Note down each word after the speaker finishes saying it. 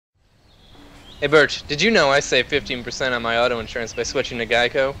Hey Bert, did you know I saved 15% on my auto insurance by switching to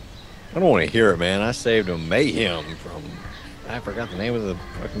Geico? I don't want to hear it, man. I saved a Mayhem from... I forgot the name of the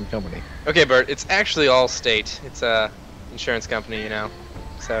fucking company. Okay, Bert, it's actually Allstate. It's a insurance company, you know.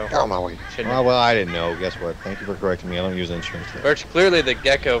 So. Oh, my way. Well, I didn't know. Guess what? Thank you for correcting me. I don't use insurance. Bert, clearly the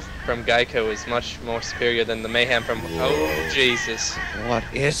Gecko from Geico is much more superior than the Mayhem from... Whoa. Oh, Jesus. What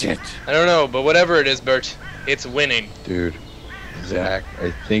is it? I don't know, but whatever it is, Bert, it's winning. Dude, Zach, I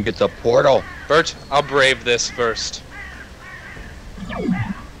think it's a portal. Bert, I'll brave this first.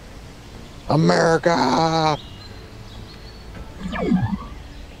 America!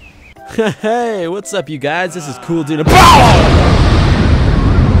 Hey, what's up, you guys? This is Cool Dude. Dude,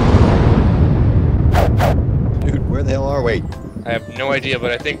 where the hell are we? I have no idea,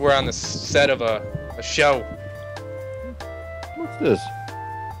 but I think we're on the set of a show. What's this?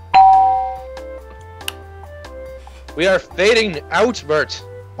 We are fading out, Bert.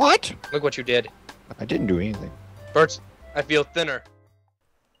 What? Look what you did. I didn't do anything. Bert, I feel thinner.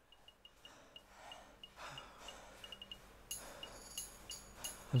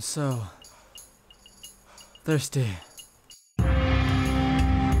 I'm so thirsty.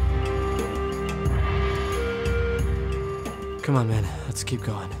 Come on, man. Let's keep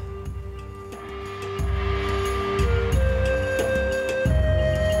going.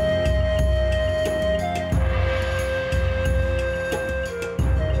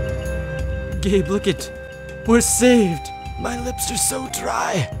 Gabe, look it. We're saved. My lips are so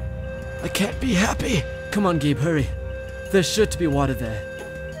dry. I can't be happy. Come on, Gabe, hurry. There should be water there.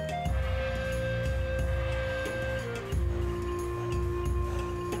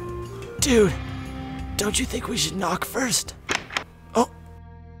 Dude, don't you think we should knock first? Oh.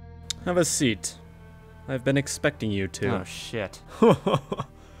 Have a seat. I've been expecting you to. Oh, shit.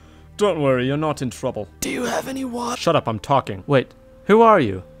 Don't worry, you're not in trouble. Do you have any water? Shut up, I'm talking. Wait, who are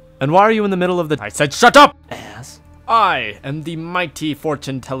you? And why are you in the middle of the— I said shut up! Ass? I am the mighty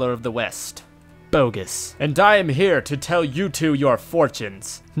fortune teller of the West. Bogus. And I am here to tell you two your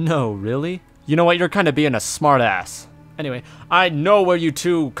fortunes. No, really? You know what, you're kinda being a smart ass. Anyway, I know where you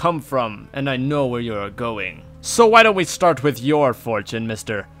two come from, and I know where you're going. So why don't we start with your fortune,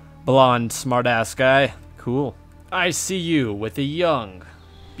 Mr. Blonde smartass guy? Cool. I see you with a young,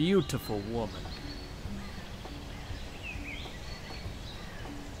 beautiful woman.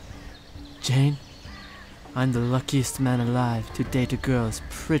 Jane, I'm the luckiest man alive to date a girl as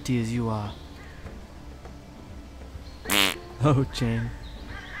pretty as you are. Oh, Jane.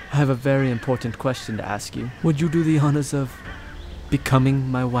 I have a very important question to ask you. Would you do the honors of becoming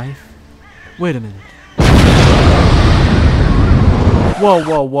my wife? Wait a minute. Whoa,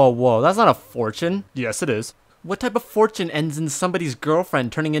 whoa, whoa, whoa. That's not a fortune. Yes, it is. What type of fortune ends in somebody's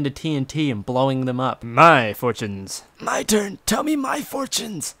girlfriend turning into TNT and blowing them up? My fortunes. My turn. Tell me my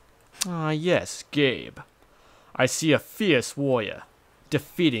fortunes. Ah, yes, Gabe. I see a fierce warrior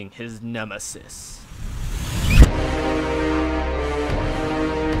defeating his nemesis.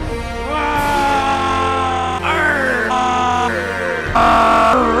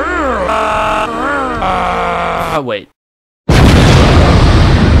 Wait.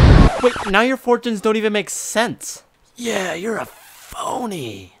 Wait, now your fortunes don't even make sense. Yeah, you're a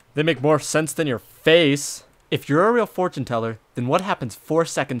phony. They make more sense than your face. If you're a real fortune teller, then what happens 4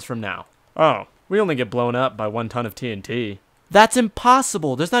 seconds from now? Oh, we only get blown up by 1 ton of TNT. That's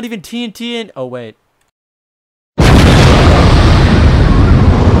impossible. There's not even TNT in— oh, wait.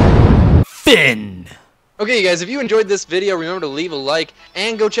 Finn! Okay, you guys, if you enjoyed this video, remember to leave a like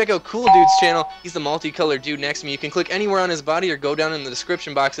and go check out Cool Dude's channel. He's the multicolored dude next to me. You can click anywhere on his body or go down in the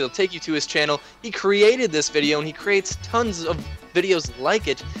description box. It'll take you to his channel. He created this video and he creates tons of videos like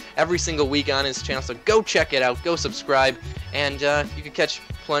it every single week on his channel. So go check it out, go subscribe, and you can catch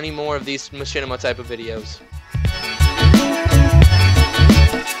plenty more of these Machinima type of videos.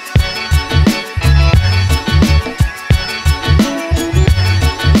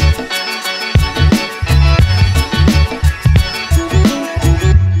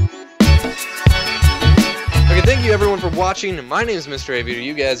 Thank you everyone for watching. My name is Mr. Aviator.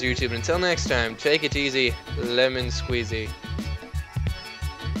 You guys are YouTube. And until next time, take it easy, lemon squeezy.